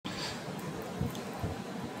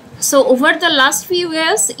So over the last few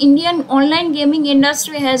years, Indian online gaming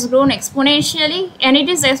industry has grown exponentially, and it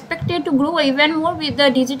is expected to grow even more with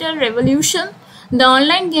the digital revolution. The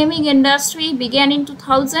online gaming industry began in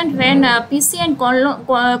 2000 when PC and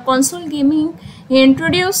console gaming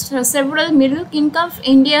introduced several middle-income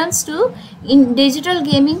Indians to digital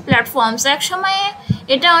gaming platforms. এক সময়ে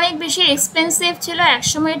এটা অনেক বেশি expensive ছিল, এক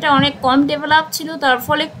সময় এটা অনেক কম ডেভেলপ ছিল, তার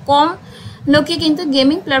ফলে কম লোকে কিন্তু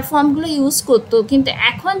গেমিং প্ল্যাটফর্মগুলো ইউজ করতো। কিন্তু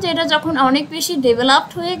এখন যেটা যখন অনেক বেশি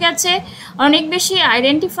ডেভেলপড হয়ে গেছে, অনেক বেশি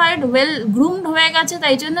আইডেন্টিফাইড ওয়েল গ্রুমড হয়ে গেছে,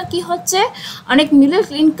 তাই জন্য কি হচ্ছে অনেক মিডল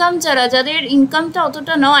ইনকাম যাদের ইনকামটা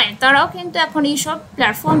অতটা নয় তারাও কিন্তু এখন এইসব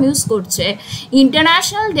প্ল্যাটফর্ম ইউজ করছে।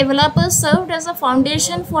 International developers served as a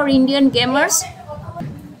foundation for Indian gamers.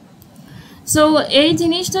 So এই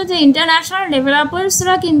জিনিসটা যে ইন্টারন্যাশনাল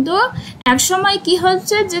ডেভেলপার্সরা কিন্তু একসময় কি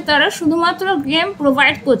হচ্ছে যে তারা শুধুমাত্র গেম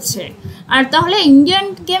প্রোভাইড করছে, আর তাহলে ইন্ডিয়ান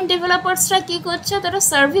গেম ডেভেলপার্সরা কী করছে, তারা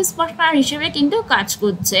সার্ভিস পার্টনার হিসেবে কিন্তু কাজ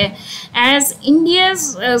করছে। As India's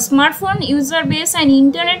smartphone user base and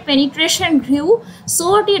internet penetration গ্রিউ, so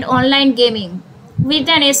did online gaming with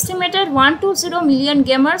an estimated 120 million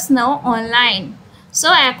gamers now online. So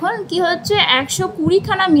এখন কি হচ্ছে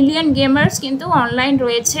 120 মিলিয়ন গেমার্স কিন্তু অনলাইন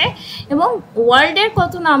রয়েছে, এবং ওয়ার্ল্ডের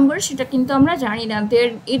কত নাম্বার সেটা কিন্তু আমরা জানি না।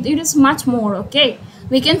 it is much more, okay,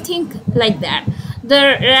 we can think like that. The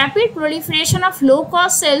rapid proliferation of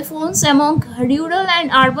low-cost cell phones among rural and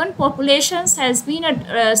urban populations has been a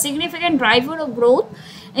significant driver of growth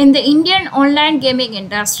in the Indian online gaming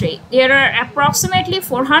industry. There are approximately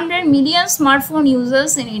 400 million smartphone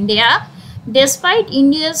users in India. Despite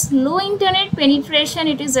India's low internet penetration,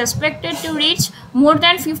 it is expected to reach more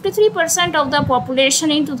than 53% of the population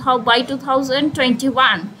by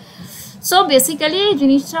 2021. So basically এই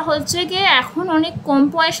জিনিসটা হচ্ছে গিয়ে এখন অনেক কম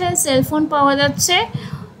পয়সায় cellphone পাওয়া যাচ্ছে,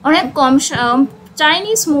 অনেক কম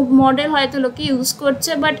চাইনিজ মডেল হয়তো লোকে ইউজ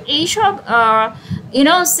করছে, বাট এইসব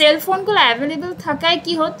সেলফোনগুলো অ্যাভেলেবেল থাকায়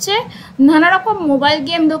কি হচ্ছে নানা রকম মোবাইল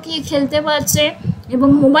গেম লোকে খেলতে পারছে, এবং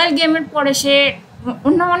মোবাইল গেমের পরে সে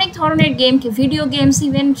অন্য অনেক ধরনের গেমকে ভিডিও গেমস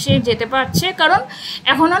ইভেন সে যেতে পারছে, কারণ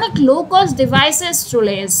এখন অনেক লো কস্ট ডিভাইসেস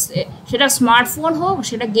চলে এসছে, সেটা স্মার্টফোন হোক,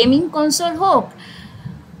 সেটা গেমিং কনসোল হোক।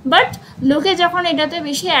 বাট লোকে যখন এটাতে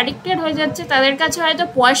বেশি অ্যাডিক্টেড হয়ে যাচ্ছে তাদের কাছে হয়তো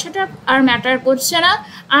পয়সাটা আর ম্যাটার করছে না,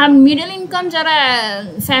 আর মিডল ইনকাম যারা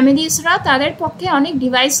ফ্যামিলিসরা তাদের পক্ষে অনেক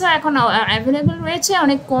ডিভাইসও এখন অ্যাভেলেবেল রয়েছে,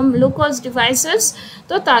 অনেক কম লো কস্ট ডিভাইসেস।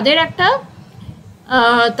 তো তাদের একটা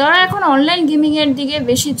তারা এখন অনলাইন গেমিংয়ের দিকে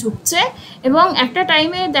বেশি ঝুঁকছে, এবং একটা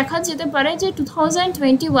টাইমে দেখা যেতে পারে যে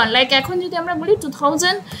 2021 লাইক এখন যদি আমরা বলি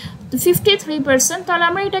 2053%, তাহলে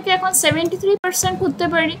আমরা এটাকে এখন 73% করতে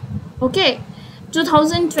পারি। ওকে,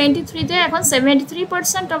 2023-তে এখন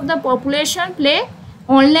 73% of the population play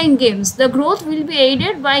online games. The growth will be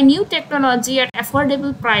aided by new technology at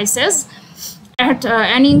affordable prices, at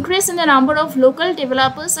an increase in the number of local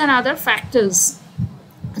developers and other factors.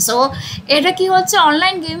 So এটা কি হচ্ছে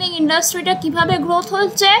অনলাইন গেমিং ইন্ডাস্ট্রিটা কিভাবে growth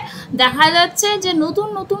হচ্ছে, দেখা যাচ্ছে যে নতুন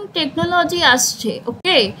নতুন টেকনোলজি আসছে।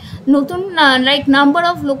 ওকে, নতুন like number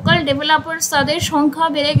of local developers তাদের সংখ্যা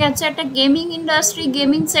বেড়ে গেছে, একটা গেমিং ইন্ডাস্ট্রি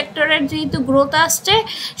গেমিং সেক্টরের যেহেতু গ্রোথ আসছে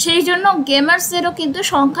সেই জন্য গেমার্সদেরও কিন্তু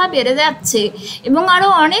সংখ্যা বেড়ে যাচ্ছে, এবং আরও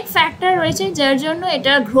অনেক ফ্যাক্টর রয়েছে যার জন্য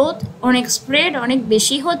এটার গ্রোথ অনেক স্প্রেড অনেক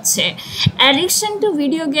বেশি হচ্ছে। Addiction two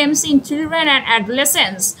video games in children and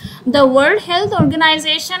adolescence, the world health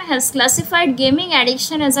organisation has classified gaming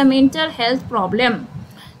addiction as a mental health problem.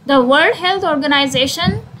 The World Health Organization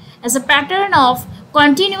as a pattern of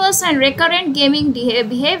continuous and recurrent gaming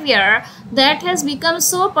behavior that has become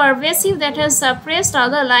so pervasive that has suppressed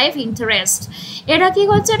other life interest. এটা কি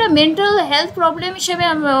হচ্ছে এটা mental health problem হিসেবে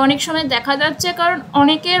অনেক সময় দেখা যাচ্ছে, কারণ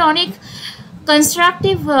অনেকের অনেক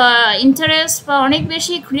কনস্ট্রাকটিভ ইন্টারেস্ট বা অনেক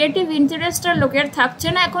বেশি ক্রিয়েটিভ ইন্টারেস্টটা লোকের থাকছে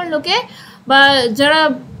না এখন লোকে, বা যারা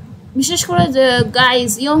বিশেষ করে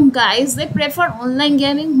young guys, they prefer online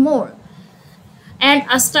gaming more. And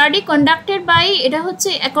a study conducted by এটা হচ্ছে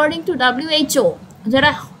according to WHO, যারা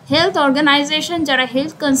হেলথ অর্গানাইজেশন, যারা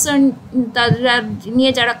হেলথ কনসার্ন তারা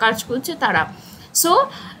নিয়ে যারা কাজ করছে তারা। So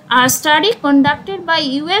a study conducted by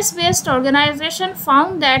US-based organization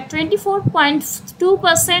found that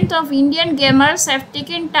 24.2% of Indian gamers have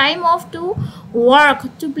taken time off to work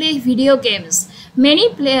to play video games. Many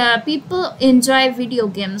people enjoy video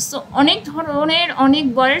games. So অনেক ধরনের অনেক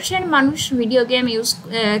বয়সের মানুষ ভিডিও গেম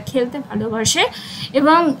খেলতে ভালোবাসে,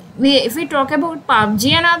 এবং if we talk about PUBG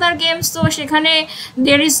and other games, তো সেখানে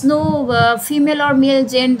there is no female or male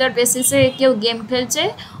gender basis এ কেউ গেম খেলছে,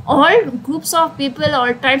 all groups of people,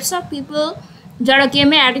 all types of people যারা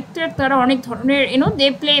গেমে অ্যাডিক্টেড তারা অনেক ধরনের they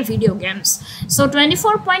play video games. So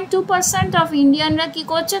 24.2% of ইন্ডিয়ানরা কী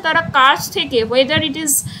করছে, তারা কাজ থেকে, weather it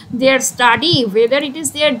is their study, weather it is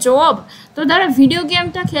there job, তো তারা ভিডিও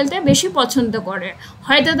গেমটা খেলতে বেশি পছন্দ করে।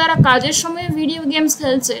 হয়তো তারা কাজের সময় ভিডিও গেমস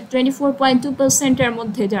খেলছে 24.2%-এর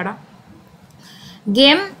মধ্যে যারা।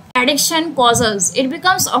 Game addiction causes it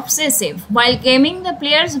becomes obsessive. While gaming, the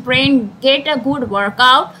player's brain get a good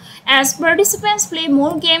workout. As participants play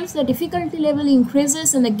more games, the difficulty level increases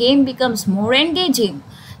and the game becomes more engaging.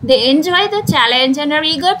 They enjoy the challenge and are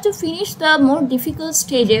eager to finish the more difficult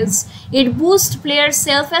stages. It boosts players'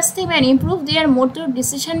 self-esteem and improves their motor,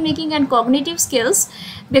 decision-making and cognitive skills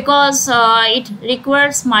because it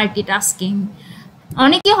requires multitasking.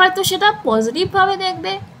 অনেকে হয়তো সেটা পজিটিভভাবে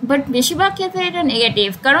দেখবে, but বেশিরভাগ ক্ষেত্রে এটা negative,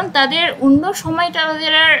 কারণ তাদের অন্য সময়টা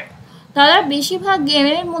তারা বেশিরভাগ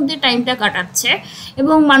গেমের মধ্যে টাইমটা কাটাচ্ছে।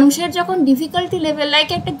 এবং মানুষের যখন ডিফিকাল্টি লেভেল, লাইক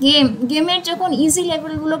একটা গেমের যখন ইজি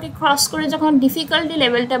লেভেলগুলোকে ক্রস করে যখন ডিফিকাল্টি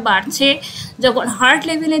লেভেলটা বাড়ছে, যখন হার্ড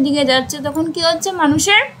লেভেলের দিকে যাচ্ছে, তখন কী হচ্ছে,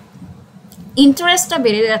 মানুষের ইন্টারেস্টটা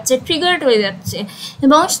বেড়ে যাচ্ছে, ট্রিগার্ড হয়ে যাচ্ছে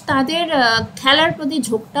এবং তাদের খেলার প্রতি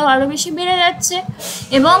ঝোঁকটাও আরও বেশি বেড়ে যাচ্ছে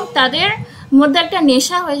এবং তাদের মধ্যে একটা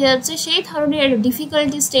নেশা হয়ে যাচ্ছে সেই ধরনের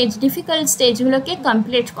ডিফিকাল্ট স্টেজগুলোকে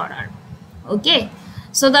কমপ্লিট করার। ওকে,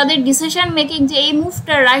 সো তাদের ডিসিশন মেকিং, যে এই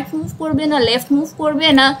মুভটা রাইট মুভ করবে না লেফট মুভ করবে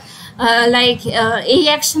না, লাইক এই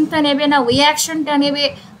অ্যাকশনটা নেবে না ওই অ্যাকশনটা নেবে,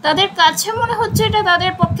 তাদের কাছে মনে হচ্ছে এটা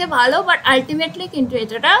তাদের পক্ষে ভালো, বাট আলটিমেটলি কিন্তু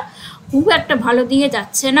এটা খুব একটা ভালো দিকে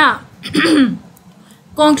যাচ্ছে না।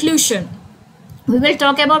 Conclusion. We will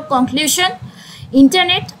talk about conclusion.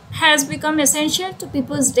 Internet has become essential to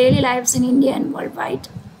people's daily lives in India and worldwide.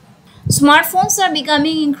 Smartphones are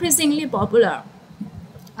becoming increasingly popular.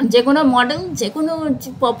 যে কোনো মডেল, যে কোনো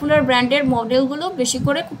পপুলার ব্র্যান্ডের মডেলগুলো বেশি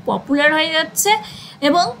করে খুব পপুলার হয়ে যাচ্ছে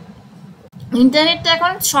এবং ইন্টারনেটটা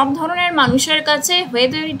এখন সব ধরনের মানুষের কাছে,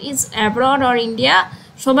 whether it is abroad or India,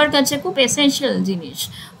 সবার কাছে খুব এসেনশিয়াল জিনিস।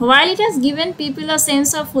 While it has given people a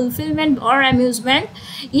sense of fulfillment or amusement,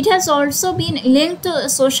 it has also been linked to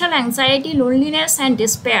social anxiety, loneliness and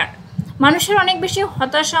despair. মানুষের অনেক বেশি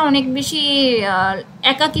হতাশা, অনেক বেশি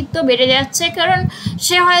একাকিত্ব বেড়ে যাচ্ছে, কারণ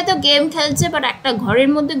সে হয়তো গেম খেলছে বাট একটা ঘরের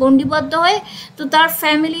মধ্যে গণ্ডিবদ্ধ হয়ে, তো তার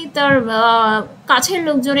ফ্যামিলি, তার কাছের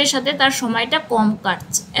লোকজনের সাথে তার সময়টা কম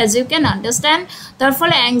কাটছে, অ্যাজ ইউ ক্যান আন্ডারস্ট্যান্ড। তার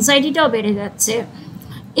ফলে অ্যাংজাইটিটাও বেড়ে যাচ্ছে।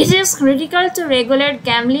 It is critical to regulate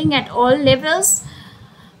gambling at all levels,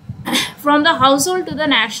 from the household to the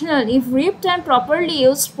national. If reaped and properly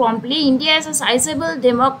used promptly, India has a sizable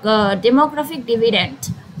demographic dividend.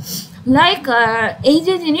 Like এই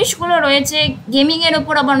যে জিনিসগুলো রয়েছে গেমিংয়ের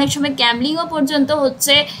ওপর, আবার অনেক সময় গ্যাম্বলিংও পর্যন্ত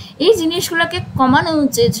হচ্ছে, এই জিনিসগুলোকে কমানো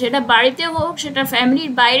উচিত, সেটা বাড়িতে হোক, সেটা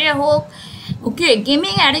ফ্যামিলির বাইরে হোক। Okay,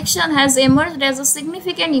 gaming addiction has emerged as a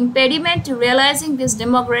significant impediment to realizing this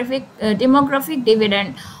demographic dividend.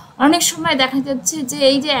 অনেক সময় দেখা যাচ্ছে যে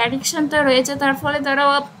এই যে অ্যাডিকশনটা রয়েছে তার ফলে তারা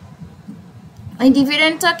এই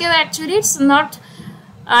ডিভিডেন্ডটাকেও actually it's not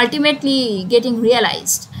ultimately getting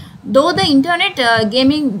realised. Though the internet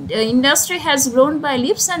gaming industry has grown by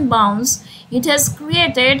leaps and bounds, it has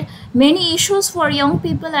created many issues for young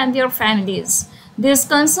people and their families. These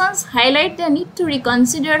concerns highlight the need to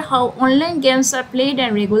reconsider how online games are played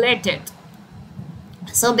and regulated.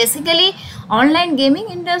 So basically, online gaming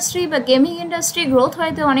industry growth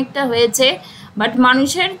হয়তো অনেকটা হয়েছে, but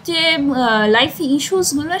মানুষের যে life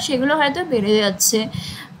ইস্যুসগুলো সেগুলো হয়তো বেড়ে যাচ্ছে।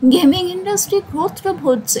 Gaming industry গ্রোথটা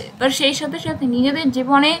হচ্ছে, বাট সেই সাথে সাথে নিজেদের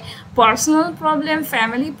জীবনে পার্সোনাল প্রবলেম,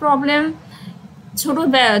 ফ্যামিলি প্রবলেম,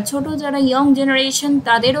 ছোট যারা ইয়ং জেনারেশন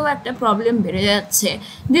তাদেরও একটা প্রবলেম বেড়ে যাচ্ছে।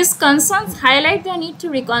 This concerns highlight the need to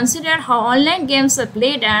reconsider how online games R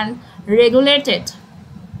played and regulated.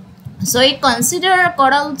 So এই কনসিডার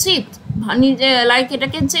করা উচিত, লাইক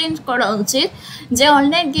এটাকে চেঞ্জ করা উচিত যে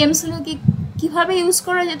অনলাইন গেমসগুলোকে কীভাবে ইউজ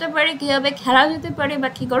করা যেতে পারে, কীভাবে খেলা যেতে পারে বা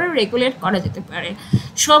কী করে রেগুলেট করা যেতে পারে,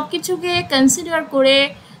 সব কিছুকে কনসিডার করে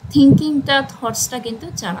থটসটা কিন্তু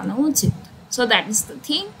চালানো উচিত। So that is the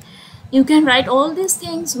thing. You can write all these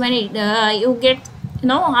things when you get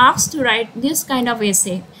asked to write this kind of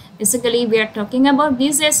essay. Basically, we are talking about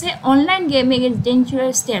this essay. Online gaming is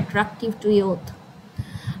dangerously attractive to youth.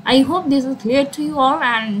 I hope this is clear to you all,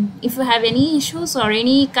 and if you have any issues or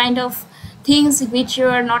any kind of things which you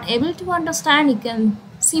are not able to understand, you can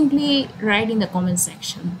simply write in the comment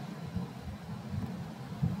section.